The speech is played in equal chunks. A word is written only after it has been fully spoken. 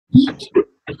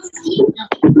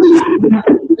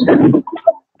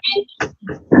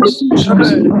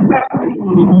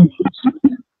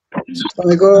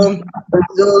Assalamualaikum.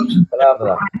 Zul.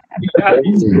 Salam.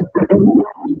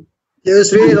 Ya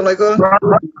Sri, Assalamualaikum.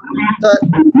 Ustaz.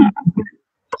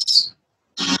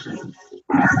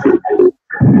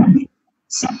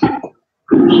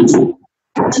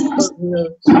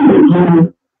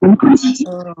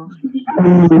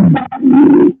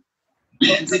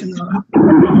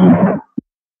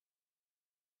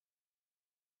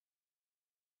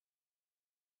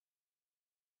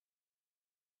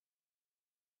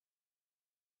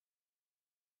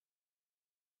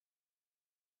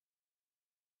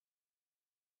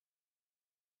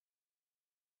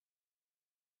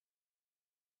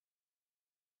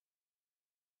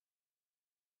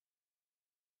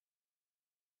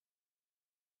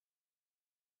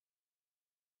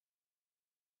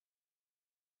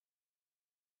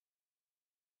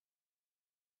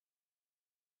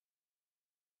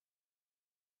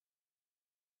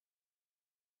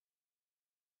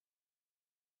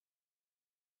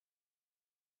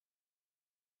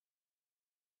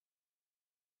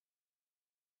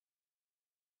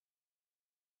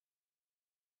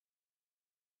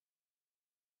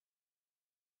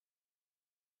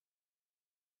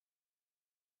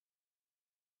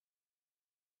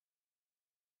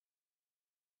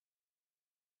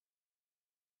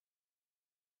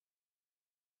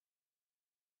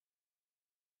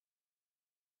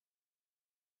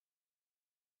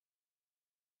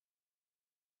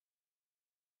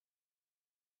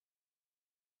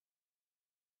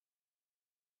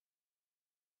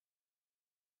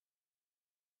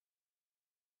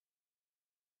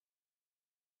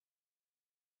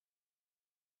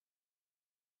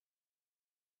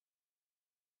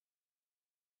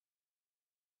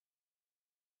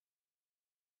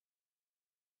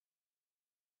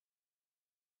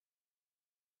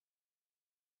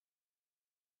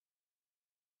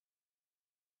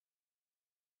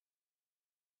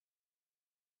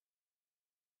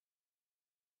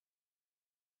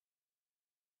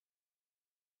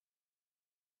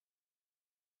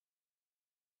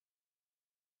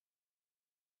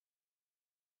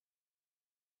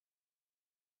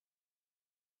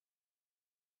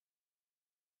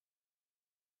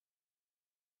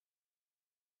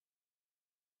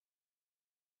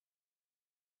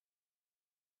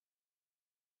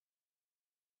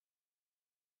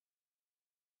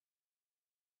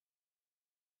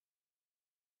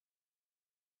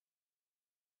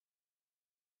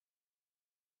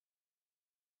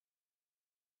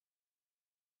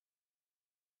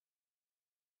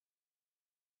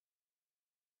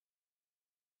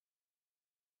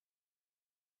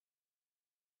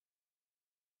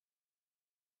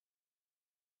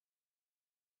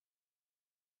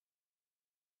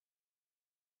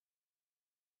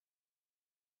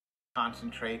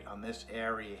 Concentrate on this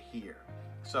area here.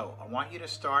 So I want you to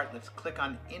start. Let's click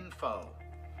on info.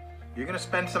 You're going to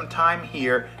spend some time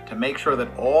here to make sure that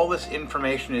all this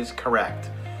information is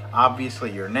correct. Obviously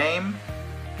your name,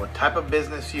 what type of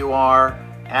business you are,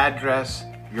 address,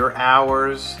 your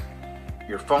hours,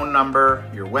 your phone number,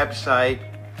 your website.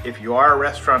 If you are a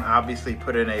restaurant, obviously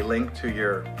put in a link to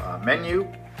your menu.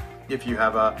 If you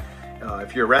have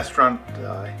if your restaurant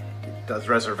does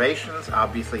reservations,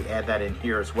 obviously add that in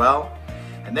here as well.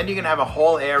 And then you can have a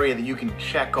whole area that you can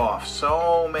check off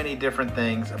so many different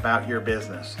things about your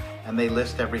business, and they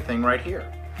list everything right here.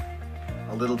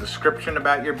 A little description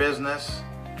about your business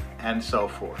and so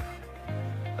forth.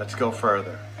 Let's go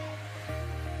further.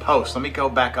 Posts. Let me go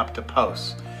back up to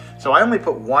posts. So I only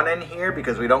put one in here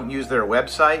because we don't use their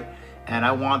website, and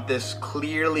I want this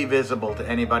clearly visible to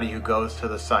anybody who goes to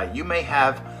the site. You may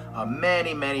have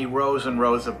many rows and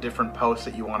rows of different posts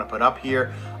that you want to put up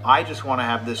here. I just want to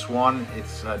have this one.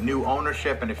 It's new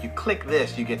ownership, and if you click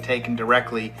this, you get taken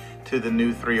directly to the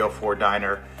new 304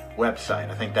 Diner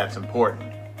website. I think that's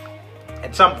important.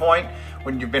 At some point,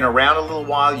 when you've been around a little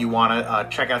while, you want to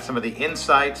check out some of the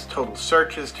insights, total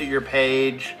searches to your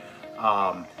page,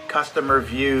 customer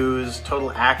views,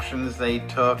 total actions they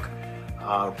took,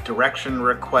 direction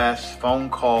requests, phone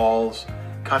calls,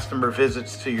 customer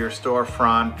visits to your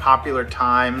storefront, popular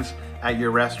times at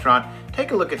your restaurant.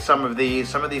 Take a look at some of these.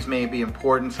 Some of these may be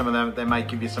important. Some of them, they might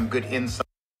give you some good insight.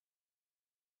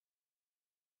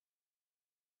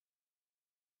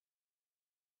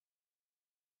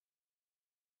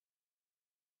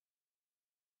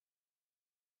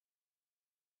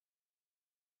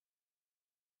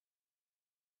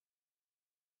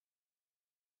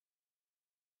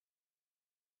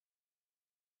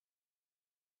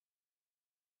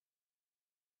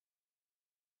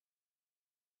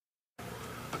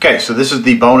 Okay, so this is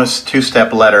the bonus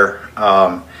two-step letter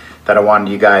that I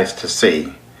wanted you guys to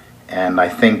see, and I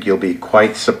think you'll be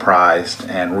quite surprised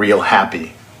and real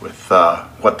happy with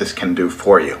what this can do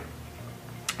for you.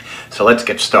 So let's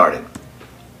get started.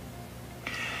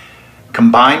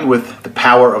 Combined with the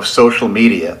power of social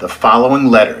media, the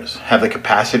following letters have the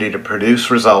capacity to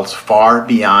produce results far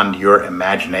beyond your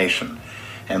imagination.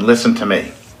 And listen to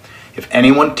me. If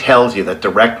anyone tells you that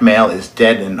direct mail is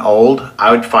dead and old,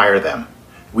 I would fire them.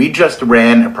 We just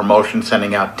ran a promotion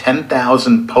sending out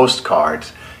 10,000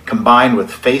 postcards combined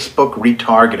with Facebook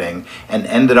retargeting and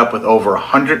ended up with over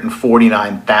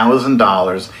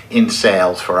 $149,000 in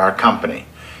sales for our company.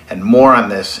 And more on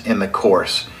this in the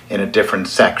course in a different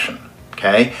section.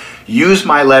 Okay? Use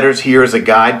my letters here as a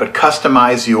guide, but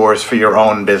customize yours for your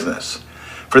own business.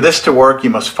 For this to work, you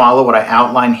must follow what I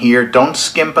outline here. Don't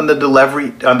skimp on the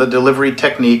delivery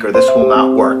technique, or this will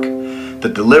not work. The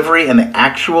delivery and the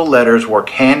actual letters work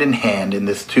hand in hand in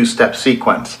this two-step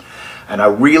sequence. And I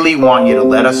really want you to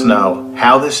let us know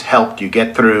how this helped you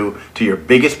get through to your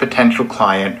biggest potential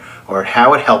client, or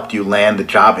how it helped you land the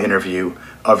job interview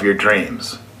of your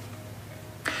dreams.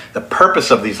 The purpose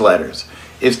of these letters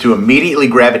is to immediately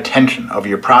grab attention of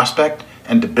your prospect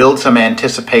and to build some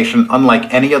anticipation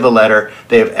unlike any other letter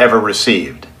they have ever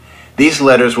received. These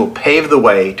letters will pave the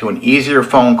way to an easier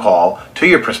phone call to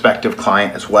your prospective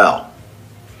client as well.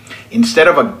 Instead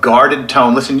of a guarded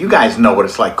tone, listen, you guys know what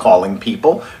it's like calling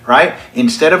people, right?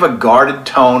 Instead of a guarded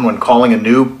tone when calling a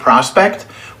new prospect,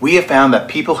 we have found that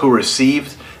people who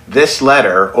received this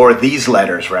letter, or these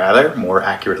letters rather, more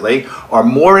accurately, are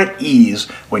more at ease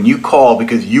when you call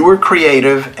because you were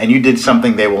creative and you did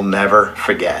something they will never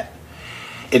forget.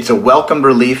 It's a welcomed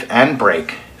relief and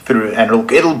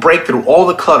it'll break through all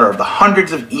the clutter of the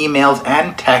hundreds of emails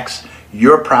and texts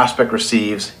your prospect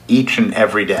receives each and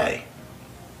every day.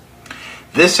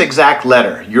 This exact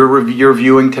letter you're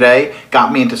viewing today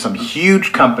got me into some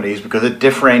huge companies because it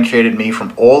differentiated me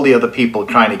from all the other people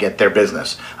trying to get their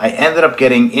business. I ended up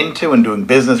getting into and doing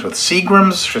business with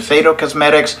Seagram's, Shiseido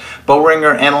Cosmetics,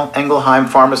 Boehringer Ingelheim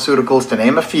Pharmaceuticals, to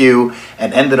name a few,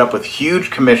 and ended up with huge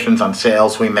commissions on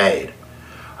sales we made.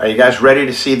 Are you guys ready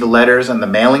to see the letters and the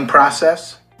mailing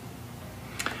process?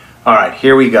 All right,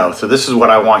 here we go. So this is what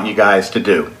I want you guys to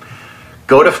do.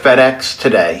 Go to FedEx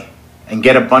today and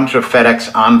get a bunch of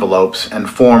FedEx envelopes and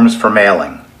forms for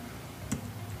mailing.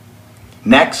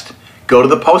 Next, go to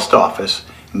the post office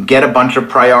and get a bunch of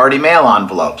priority mail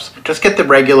envelopes. Just get the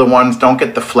regular ones, don't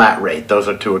get the flat rate. Those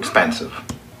are too expensive.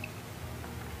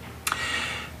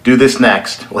 Do this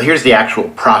next. Well, here's the actual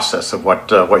process of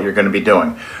what you're going to be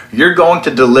doing. You're going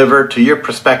to deliver to your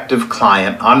prospective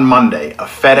client on Monday a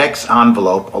FedEx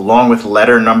envelope along with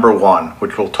letter number 1,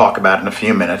 which we'll talk about in a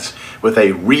few minutes, with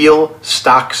a real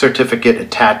stock certificate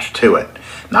attached to it.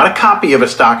 Not a copy of a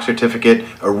stock certificate,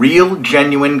 a real,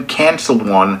 genuine, canceled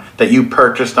one that you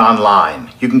purchased online.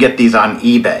 You can get these on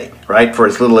eBay, right, for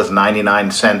as little as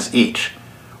 99 cents each.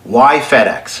 Why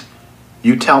FedEx?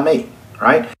 You tell me,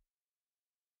 right?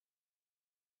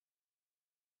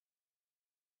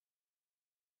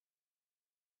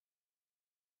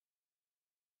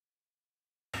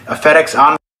 A FedEx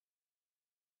envelope.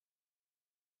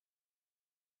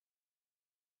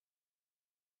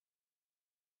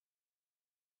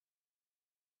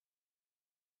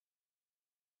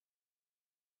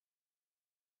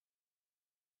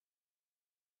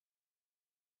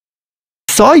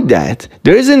 Beside that,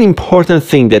 there is an important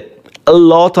thing that a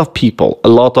lot of people, a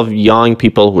lot of young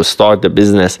people who start the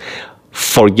business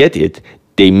forget it,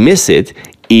 they miss it,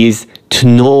 is to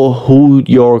know who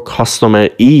your customer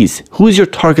is. Who is your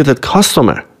targeted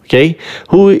customer? Okay?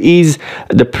 Who is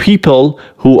the people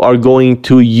who are going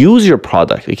to use your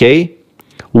product? Okay?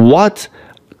 What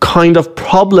kind of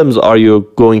problems are you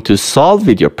going to solve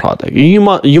with your product? You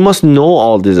must know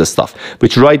all this stuff,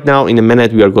 which right now in a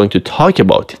minute we are going to talk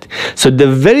about it. So the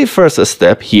very first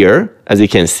step here, as you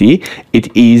can see,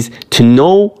 it is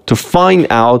to find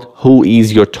out who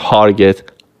is your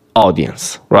target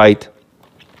audience, right?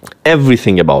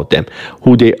 Everything about them,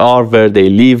 who they are, where they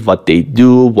live, what they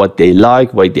do, what they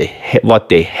like, what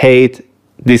they hate,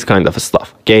 this kind of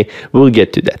stuff. Okay, we'll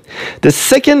get to that. The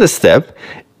second step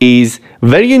is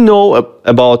when you know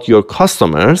about your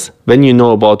customers, when you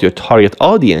know about your target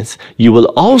audience, you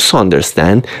will also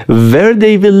understand where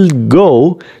they will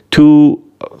go to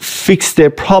fix their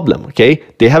problem. Okay,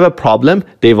 they have a problem,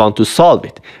 they want to solve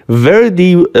it. Where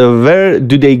do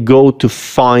they go to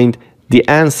find the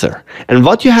answer? And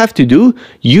what you have to do,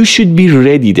 you should be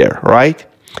ready there, right?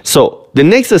 So the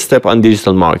next step on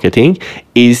digital marketing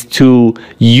is to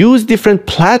use different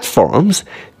platforms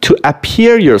to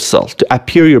appear yourself, to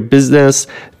appear your business,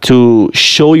 to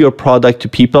show your product to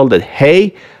people that,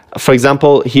 hey, for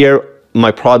example, here,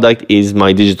 my product is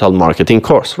my digital marketing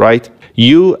course, right?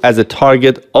 You as a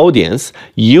target audience,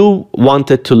 you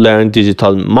wanted to learn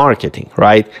digital marketing,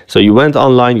 right? So you went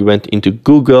online, you went into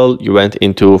Google, you went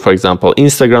into, for example,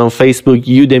 Instagram, Facebook,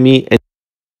 Udemy, and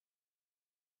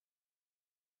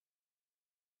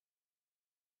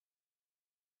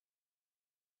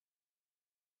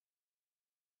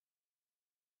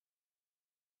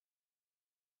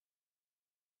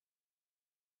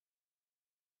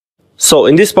so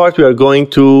in this part, we are going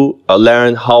to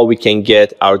learn how we can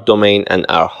get our domain and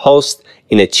our host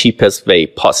in the cheapest way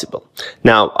possible.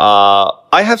 Now,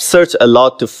 I have searched a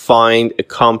lot to find a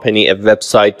company, a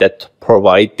website that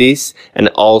provide this, and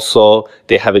also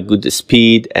they have a good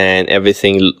speed and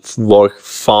everything work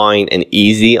fine and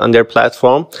easy on their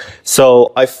platform.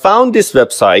 So I found this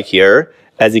website here.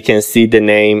 As you can see, the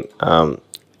name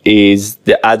is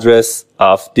the address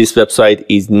of this website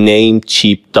is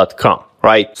namecheap.com.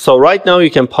 Right. So right now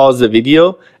you can pause the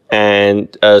video and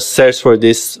search for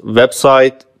this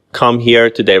website, come here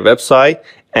to their website.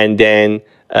 And then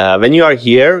when you are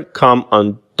here, come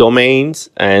on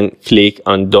domains and click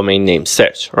on domain name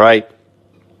search. Right.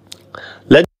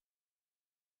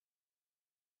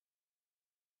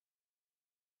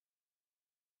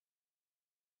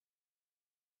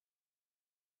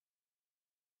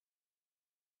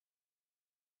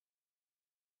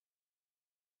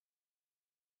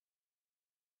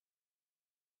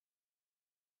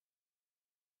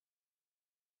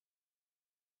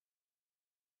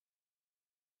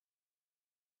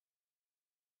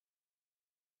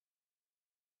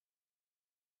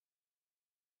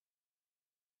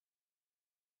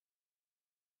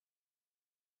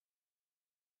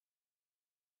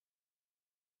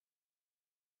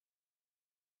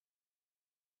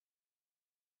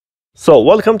 So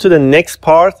welcome to the next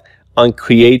part on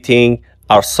creating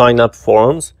our sign-up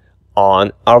forms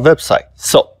on our website.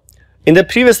 So in the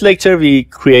previous lecture, we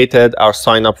created our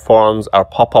sign-up forms, our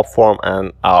pop-up form,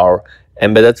 and our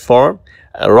embedded form.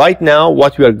 Right now,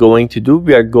 what we are going to do,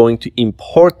 we are going to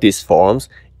import these forms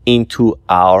into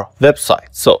our website.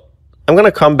 So I'm going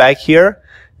to come back here.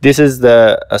 This is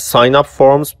the sign-up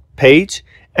forms page.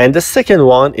 And the second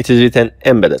one, it is written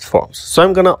embedded forms. So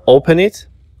I'm going to open it.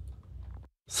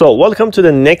 So welcome to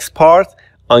the next part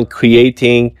on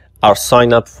creating our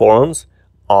sign-up forms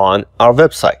on our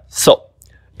website. So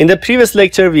in the previous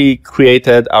lecture, we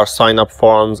created our sign-up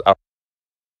forms.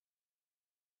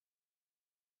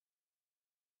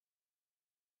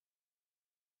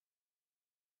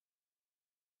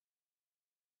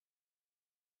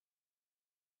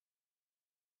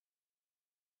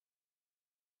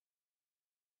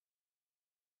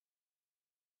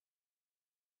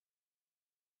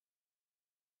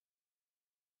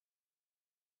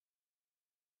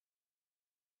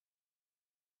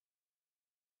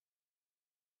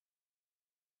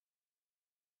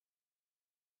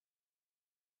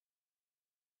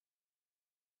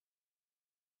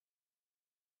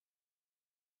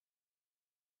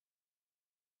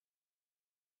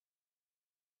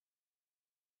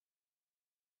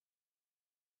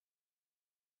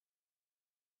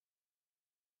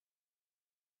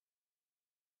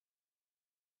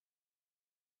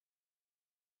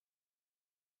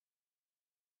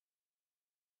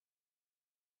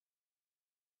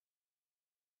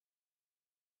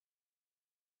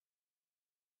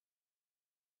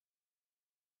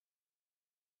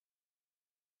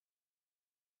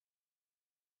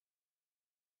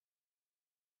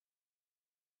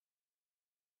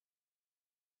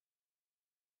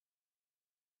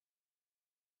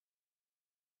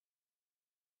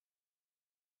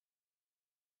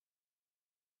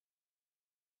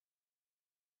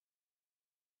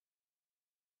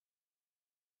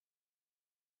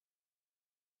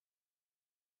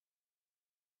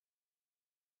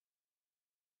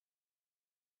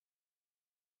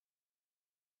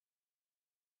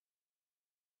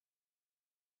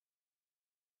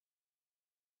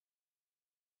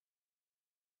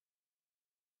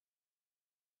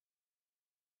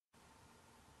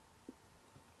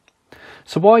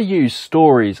 So why use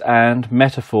stories and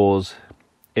metaphors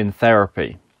in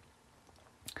therapy?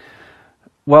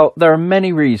 Well, there are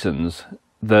many reasons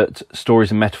that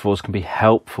stories and metaphors can be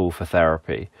helpful for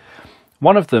therapy.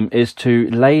 One of them is to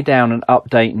lay down and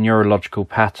update neurological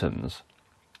patterns.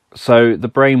 So the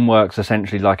brain works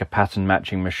essentially like a pattern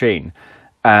matching machine.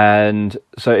 And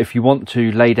so if you want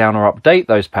to lay down or update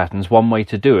those patterns, one way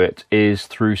to do it is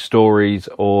through stories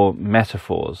or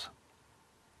metaphors.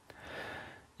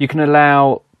 You can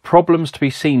allow problems to be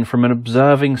seen from an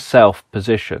observing self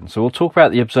position. So we'll talk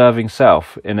about the observing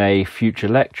self in a future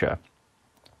lecture.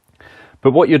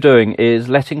 But what you're doing is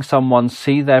letting someone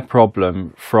see their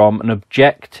problem from an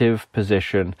objective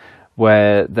position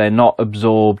where they're not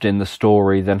absorbed in the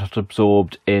story, they're not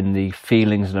absorbed in the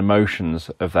feelings and emotions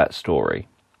of that story.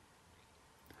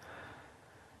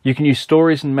 You can use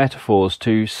stories and metaphors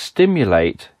to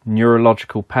stimulate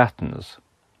neurological patterns.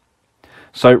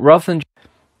 So rather than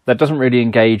that doesn't really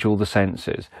engage all the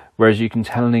senses, whereas you can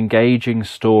tell an engaging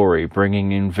story,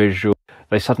 bringing in visual,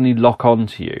 they suddenly lock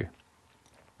onto you.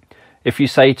 If you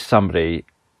say to somebody,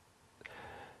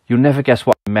 you'll never guess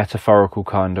what, in a metaphorical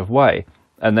kind of way,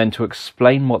 and then to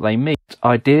explain what they mean,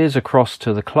 ideas across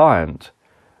to the client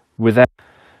without.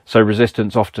 So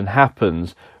resistance often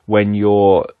happens when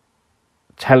you're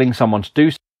telling someone to do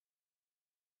something.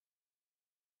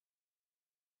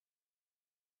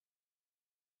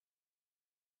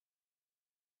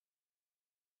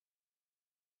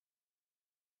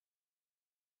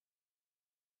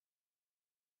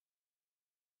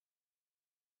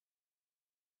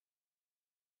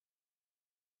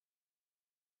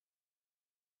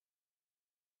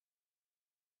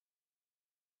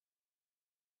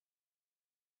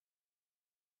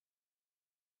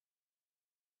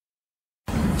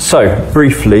 So,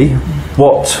 briefly,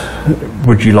 what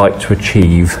would you like to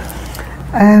achieve?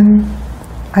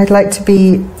 I'd like to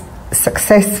be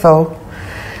successful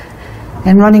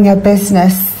in running a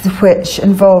business which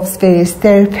involves various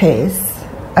therapies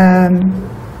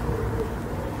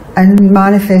and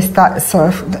manifest that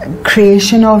sort of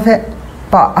creation of it.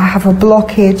 But I have a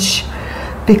blockage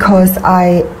because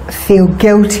I feel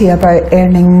guilty about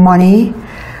earning money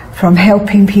from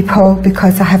helping people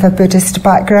because I have a Buddhist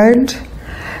background.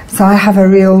 So I have a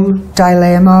real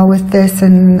dilemma with this,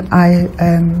 and I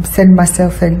send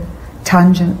myself in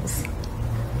tangents,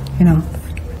 you know,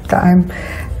 that I'm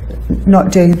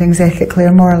not doing things ethically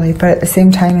or morally. But at the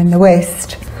same time, in the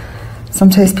West,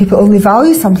 sometimes people only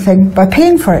value something by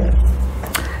paying for it.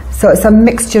 So it's a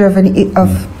mixture of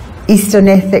Eastern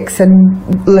ethics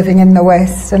and living in the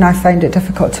West, and I find it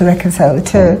difficult to reconcile the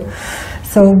two.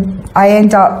 So I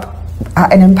end up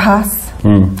at an impasse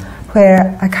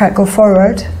where I can't go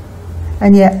forward.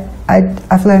 And yet,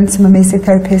 I've learned some amazing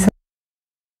therapies.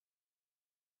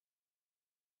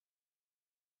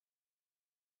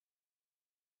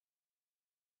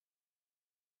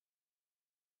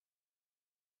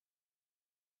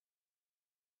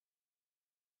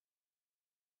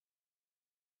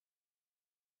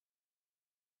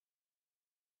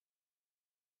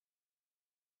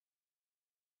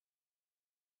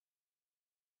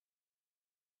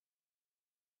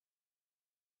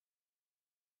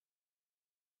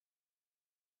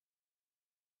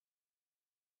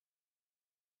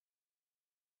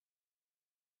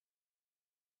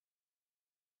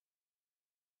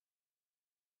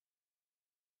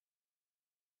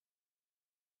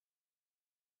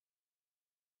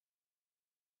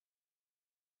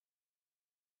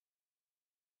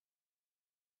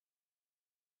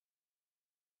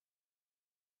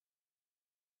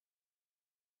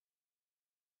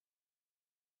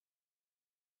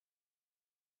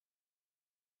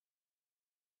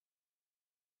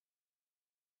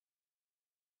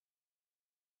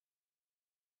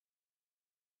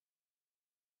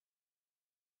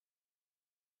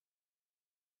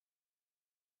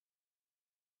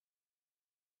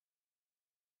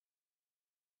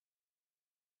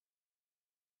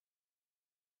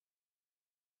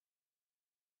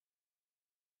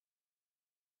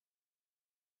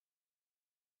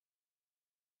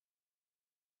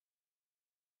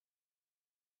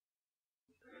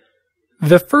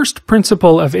 The first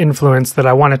principle of influence that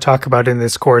I want to talk about in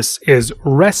this course is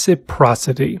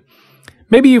reciprocity.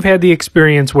 Maybe you've had the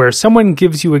experience where someone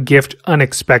gives you a gift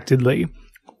unexpectedly.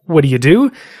 What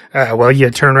do? Well, you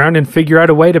turn around and figure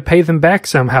out a way to pay them back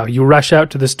somehow. You rush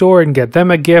out to the store and get them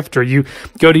a gift, or you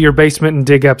go to your basement and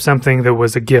dig up something that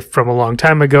was a gift from a long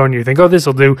time ago, and you think, oh,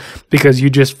 this'll do, because you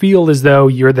just feel as though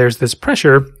there's this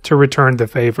pressure to return the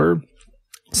favor.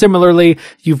 Similarly,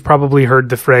 you've probably heard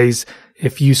the phrase,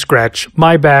 if you scratch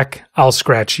my back, I'll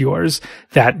scratch yours.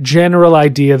 That general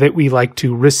idea that we like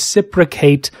to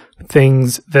reciprocate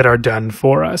things that are done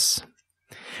for us.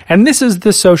 And this is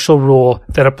the social rule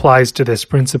that applies to this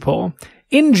principle.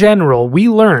 In general, we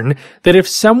learn that if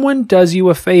someone does you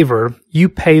a favor, you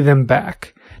pay them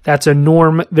back. That's a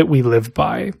norm that we live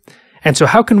by. And so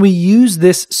how can we use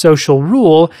this social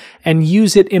rule and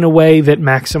use it in a way that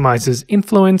maximizes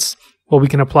influence? Well, we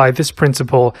can apply this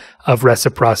principle of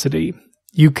reciprocity.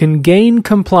 You can gain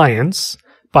compliance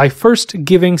by first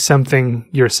giving something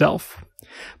yourself.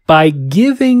 by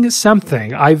giving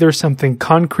something, either something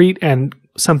concrete and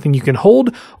something you can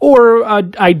hold, or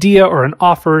an idea or an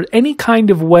offer, any kind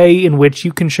of way in which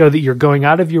you can show that you're going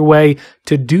out of your way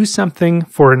to do something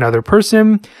for another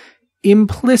person,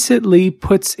 implicitly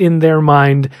puts in their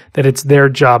mind that it's their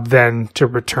job then to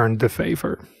return the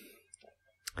favor.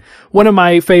 One of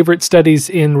my favorite studies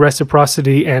in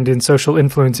reciprocity and in social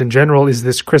influence in general is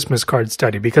this Christmas card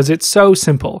study, because it's so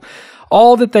simple.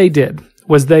 All that they did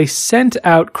was they sent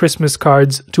out Christmas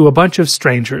cards to a bunch of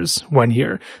strangers one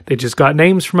year. They just got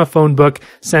names from a phone book,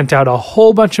 sent out a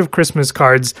whole bunch of Christmas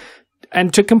cards,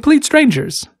 and to complete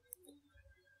strangers.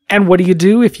 And what do you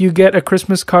do if you get a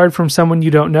Christmas card from someone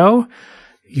you don't know?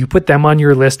 You put them on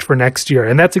your list for next year.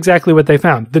 And that's exactly what they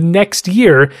found. The next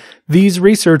year, these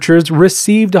researchers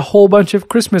received a whole bunch of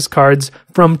Christmas cards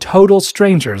from total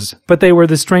strangers, but they were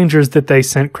the strangers that they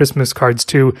sent Christmas cards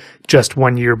to just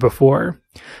 1 year before.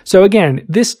 So again,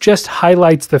 this just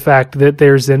highlights the fact that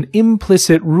there's an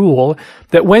implicit rule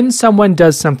that when someone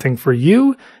does something for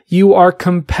you, you are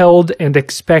compelled and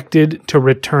expected to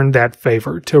return that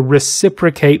favor, to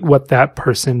reciprocate what that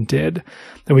person did.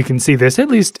 And we can see this, at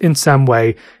least in some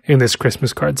way, in this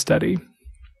Christmas card study.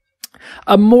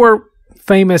 A more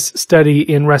famous study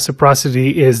in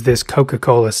reciprocity is this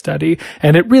Coca-Cola study,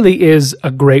 and it really is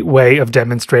a great way of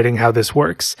demonstrating how this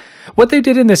works. What they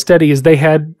did in this study is they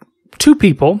had two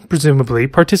people, presumably,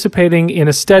 participating in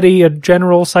a study, a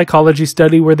general psychology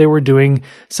study where they were doing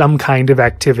some kind of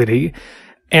activity.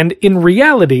 And in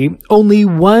reality, only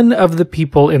one of the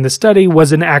people in the study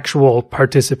was an actual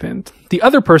participant. The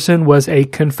other person was a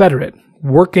confederate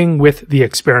working with the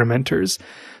experimenters.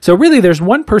 So really, there's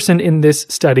one person in this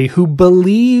study who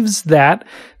believes that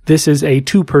this is a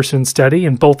two-person study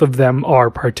and both of them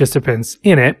are participants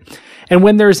in it. And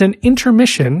when there's an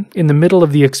intermission in the middle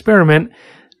of the experiment,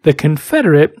 the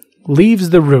confederate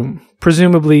leaves the room,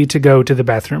 presumably to go to the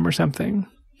bathroom or something.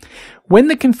 When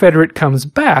the confederate comes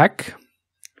back,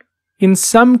 in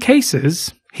some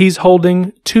cases, he's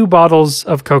holding 2 bottles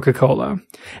of Coca-Cola.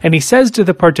 And he says to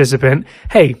the participant,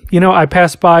 hey, I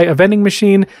passed by a vending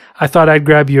machine. I thought I'd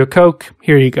grab you a Coke.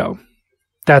 Here you go.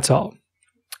 That's all.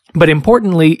 But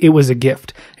importantly, it was a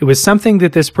gift. It was something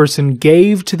that this person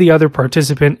gave to the other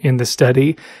participant in the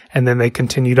study, and then they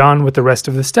continued on with the rest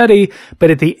of the study. But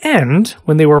at the end,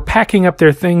 when they were packing up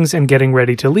their things and getting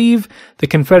ready to leave, the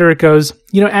confederate goes,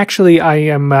 actually,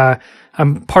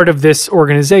 I'm part of this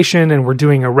organization and we're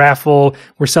doing a raffle.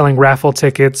 We're selling raffle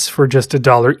tickets for just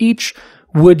 $1 each.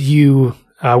 Would you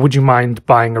mind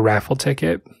buying a raffle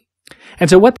ticket? And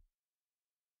so what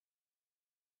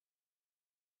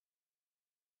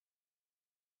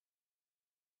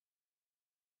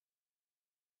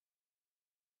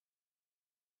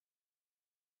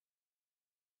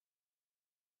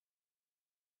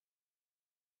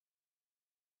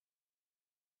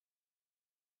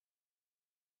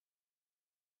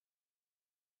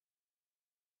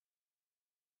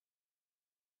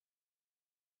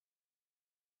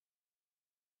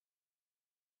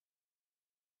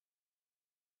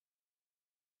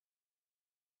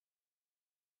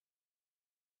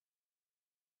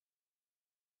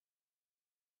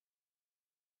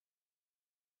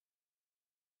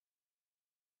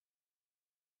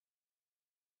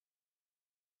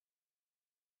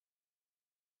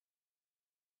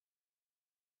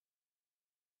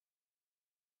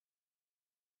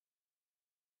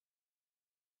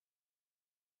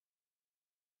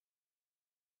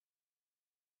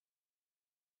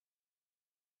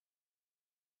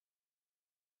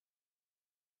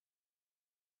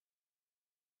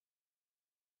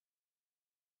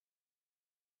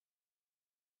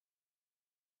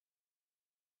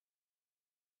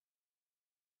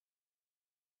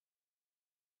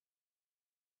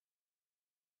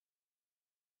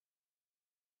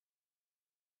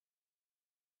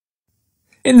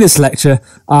In this lecture,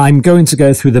 I'm going to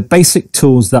go through the basic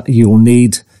tools that you'll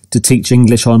need to teach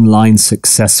English online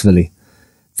successfully.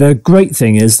 The great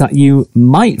thing is that you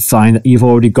might find that you've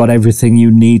already got everything you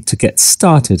need to get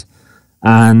started,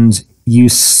 and you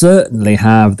certainly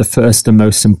have the first and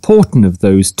most important of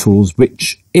those tools,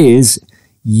 which is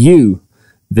you,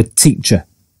 the teacher.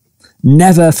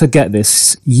 Never forget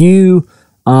this. You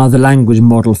are the language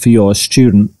model for your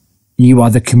student. You are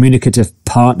the communicative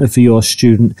partner for your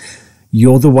student.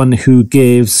 You're the one who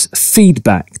gives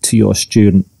feedback to your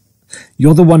student.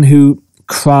 You're the one who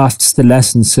crafts the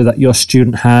lesson so that your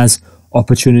student has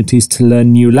opportunities to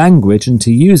learn new language and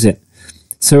to use it.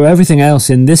 So everything else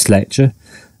in this lecture,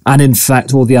 and in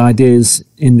fact all the ideas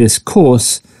in this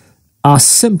course, are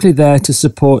simply there to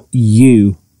support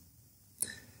you.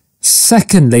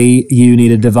 Secondly, you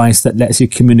need a device that lets you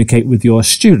communicate with your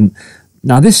student.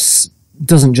 Now, this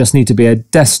doesn't just need to be a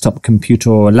desktop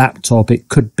computer or a laptop. It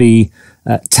could be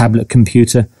a tablet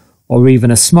computer or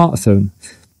even a smartphone.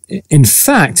 In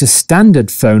fact, a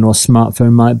standard phone or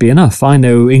smartphone might be enough. I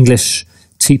know English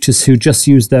teachers who just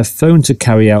use their phone to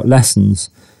carry out lessons.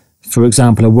 For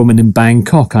example, a woman in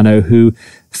Bangkok I know who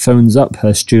phones up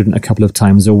her student a couple of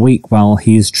times a week while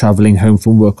he's travelling home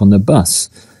from work on the bus.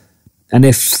 And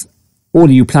if all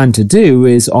you plan to do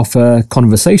is offer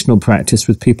conversational practice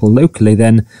with people locally,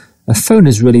 then a phone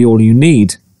is really all you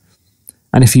need.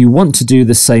 And if you want to do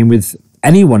the same with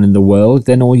anyone in the world,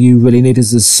 then all you really need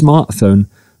is a smartphone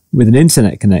with an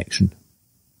internet connection.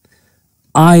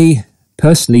 I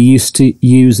personally used to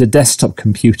use a desktop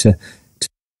computer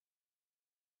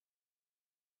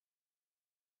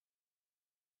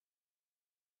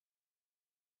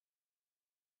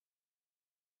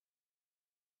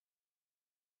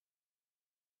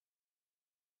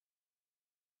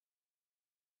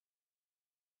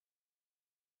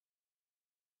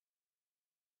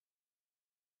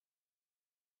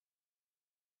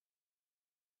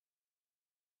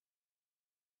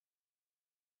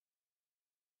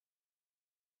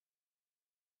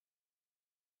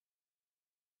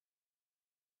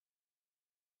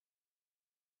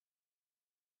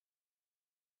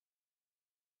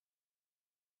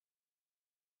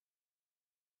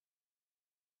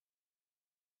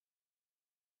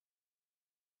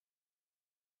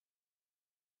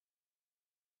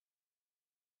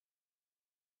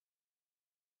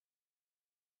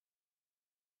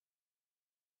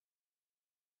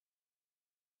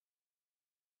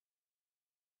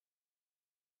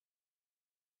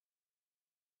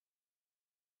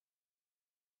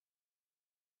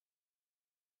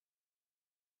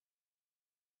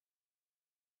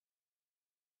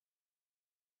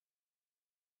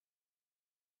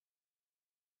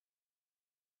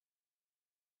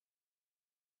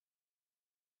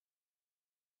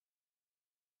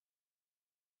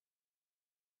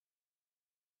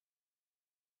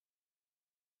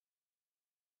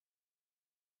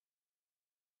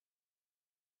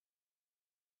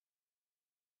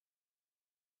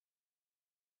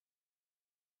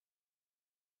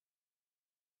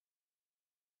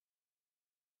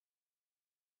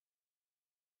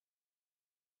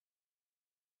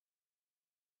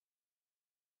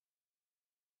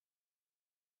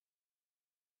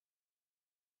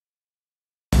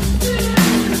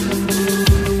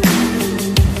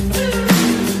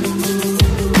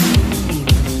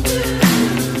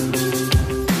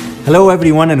Hello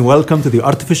everyone and welcome to the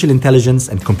Artificial Intelligence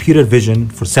and Computer Vision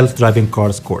for Self-Driving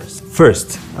Cars course.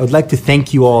 First, I would like to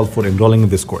thank you all for enrolling in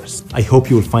this course. I hope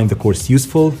you will find the course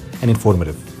useful and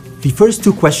informative. The first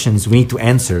two questions we need to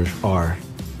answer are,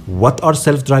 what are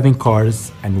self-driving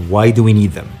cars and why do we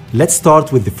need them? Let's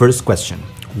start with the first question.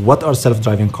 What are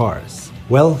self-driving cars?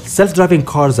 Well, self-driving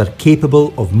cars are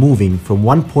capable of moving from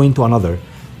one point to another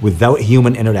without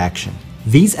human interaction.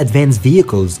 These advanced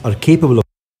vehicles are capable of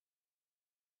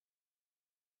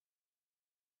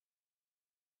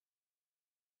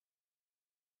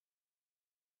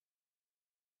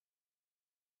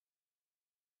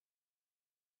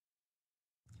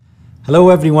Hello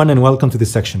everyone and welcome to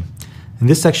this section. In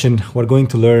this section, we're going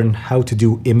to learn how to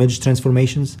do image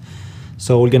transformations.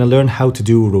 So we're going to learn how to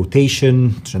do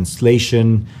rotation,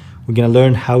 translation. We're going to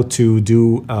learn how to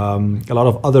do a lot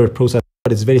of other processes,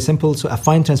 but it's very simple. So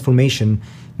affine transformation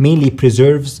mainly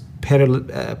preserves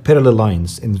parallel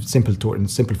lines in simple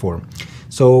form.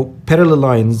 So parallel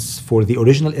lines for the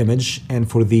original image and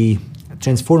for the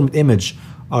transformed image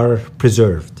are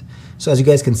preserved. So as you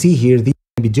guys can see here,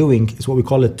 be doing is what we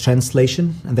call a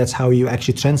translation, and that's how you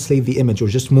actually translate the image or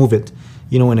just move it,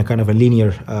 in a kind of a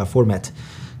linear format.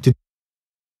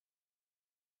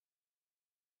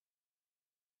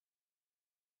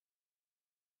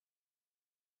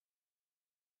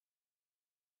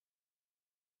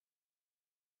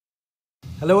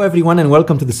 Hello everyone and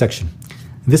welcome to the section.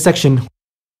 In this section,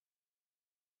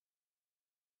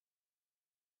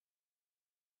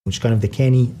 which is kind of the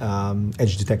canny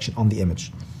edge detection on the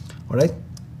image. All right.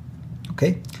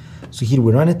 Okay, so here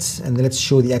we run it and then let's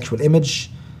show the actual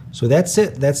image. So that's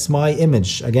it, that's my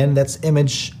image. Again, that's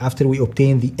image after we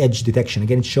obtain the edge detection.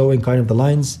 Again, it's showing kind of the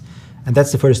lines, and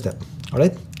that's the first step. All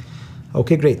right,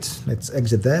 okay, great. Let's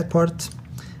exit that part.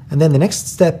 And then the next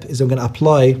step is I'm going to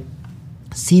apply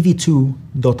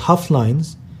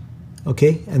cv2.huff_lines,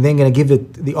 okay, and then I'm going to give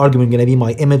it the argument going to be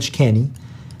my image canny,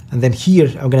 and then here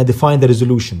I'm going to define the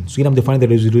resolution. So here I'm defining the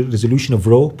resolution of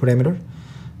row parameter.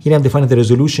 Here I'm defining the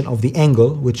resolution of the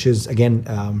angle, which is, again,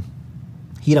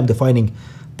 here I'm defining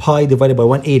pi divided by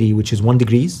 180, which is 1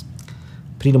 degrees,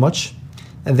 pretty much.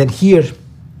 And then here,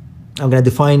 I'm going to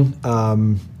define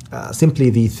simply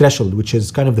the threshold, which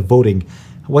is kind of the voting.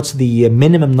 What's the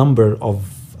minimum number of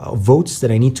votes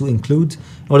that I need to include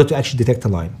in order to actually detect a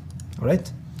line? All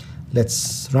right,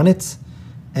 let's run it.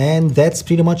 And that's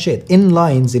pretty much it. In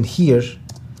lines in here,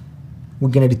 we're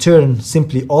going to return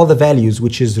simply all the values,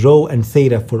 which is rho and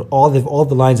theta for all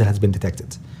the lines that has been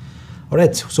detected. All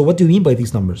right, so what do you mean by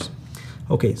these numbers?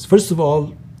 Okay, so first of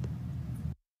all,